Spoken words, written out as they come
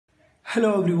Hello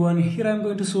everyone, here I am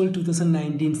going to solve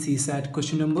 2019 CSAT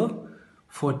question number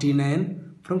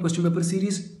 49 from question paper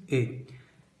series A.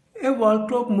 A wall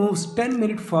clock moves 10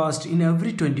 minutes fast in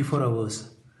every 24 hours.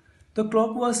 The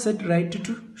clock was set right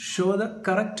to show the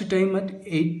correct time at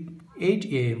 8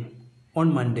 a.m.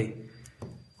 on Monday.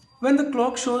 When the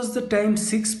clock shows the time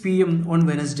 6 p.m. on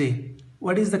Wednesday,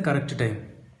 what is the correct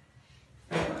time?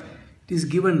 It is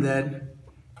given that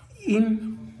in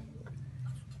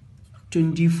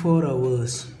 24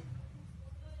 hours,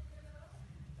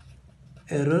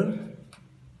 error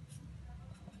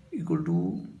equal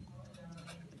to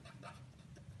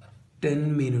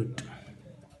 10 minutes.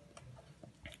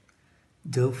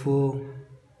 Therefore,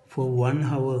 for 1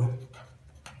 hour,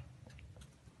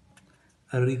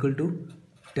 error equal to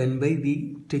 10 by,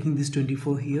 we taking this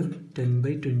 24 here, 10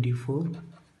 by 24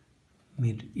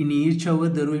 minutes. In each hour,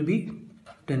 there will be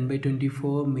 10 by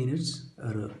 24 minutes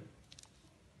error.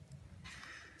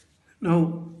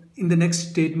 Now, in the next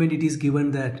statement, it is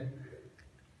given that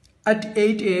at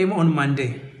 8 a.m. on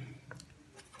Monday,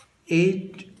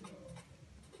 8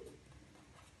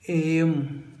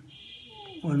 a.m.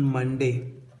 on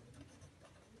Monday,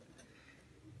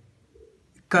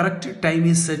 correct time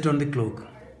is set on the clock.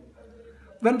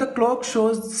 When the clock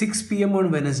shows 6 p.m.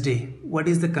 on Wednesday, what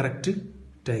is the correct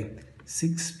time?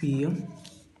 6 p.m.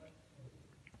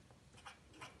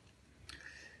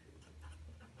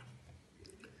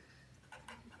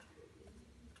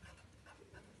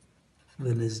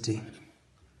 Wednesday.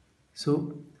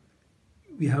 So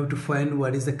we have to find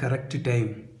what is the correct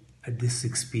time at this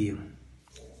 6 p.m.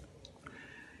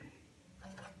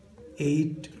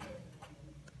 8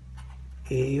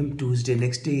 a.m. Tuesday.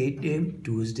 Next day 8 a.m.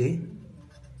 Tuesday.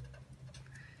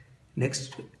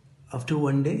 Next, after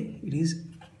one day, it is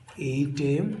 8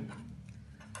 a.m.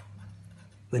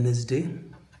 Wednesday.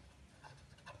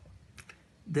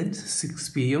 Then 6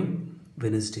 p.m.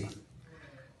 Wednesday.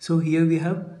 So here we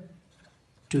have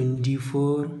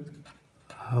 24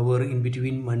 hour in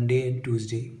between Monday and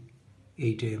Tuesday,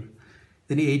 8 a.m.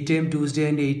 Then 8 a.m. Tuesday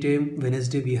and 8 a.m.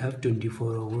 Wednesday, we have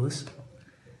 24 hours.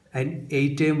 And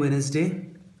 8 a.m.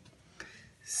 Wednesday,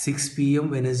 6 p.m.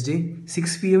 Wednesday.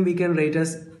 6 p.m. we can write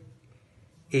as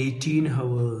 18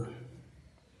 hour.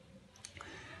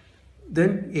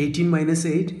 Then 18 minus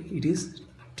 8, it is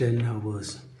 10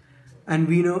 hours. And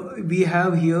we know we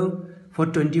have here for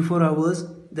 24 hours,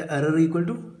 the error equal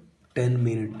to 10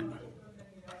 minutes.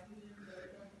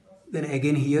 Then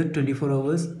again here 24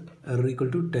 hours, error equal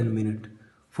to 10 minutes.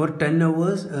 For 10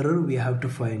 hours error we have to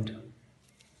find.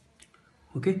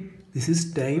 Okay, this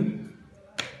is time.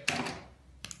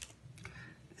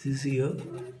 This is here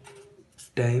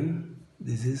time.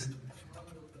 This is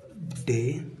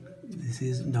day. This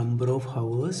is number of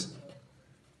hours.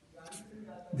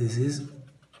 This is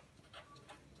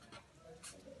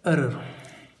error.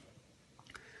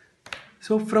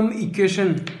 So from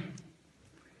equation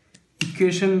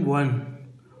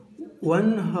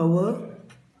 1 hour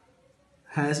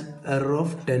has error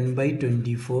of 10 by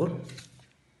 24.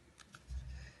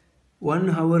 1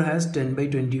 hour has 10 by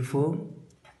 24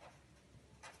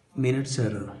 minutes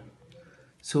error.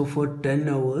 So for 10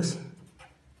 hours,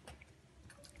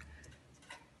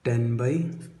 10 by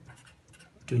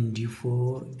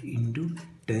 24 into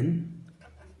 10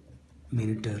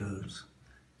 minute errors.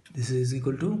 This is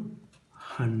equal to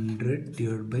 100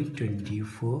 divided by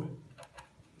 24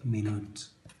 minutes.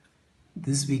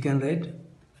 This we can write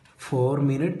 4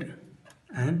 minutes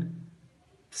and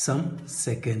some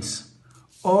seconds.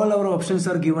 All our options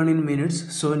are given in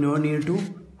minutes, so no need to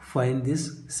find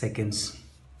this seconds.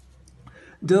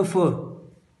 Therefore,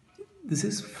 this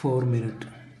is 4 minutes.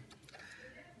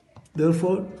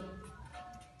 Therefore,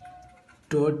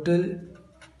 total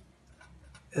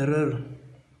error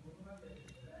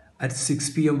at 6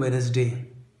 p.m. Wednesday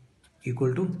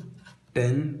equal to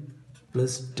 10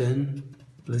 plus 10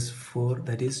 plus 4,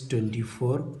 that is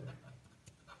 24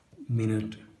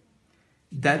 minutes.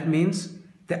 That means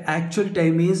the actual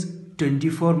time is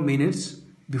 24 minutes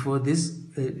before this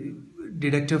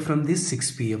deducted from this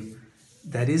 6 p.m.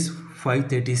 That is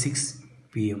 5:36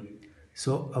 p.m.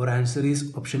 So our answer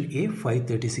is option A,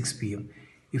 5:36 p.m.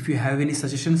 If you have any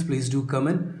suggestions, please do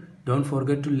comment. Don't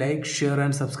forget to like, share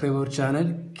and subscribe our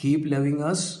channel. Keep loving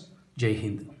us. Jai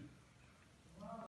Hind.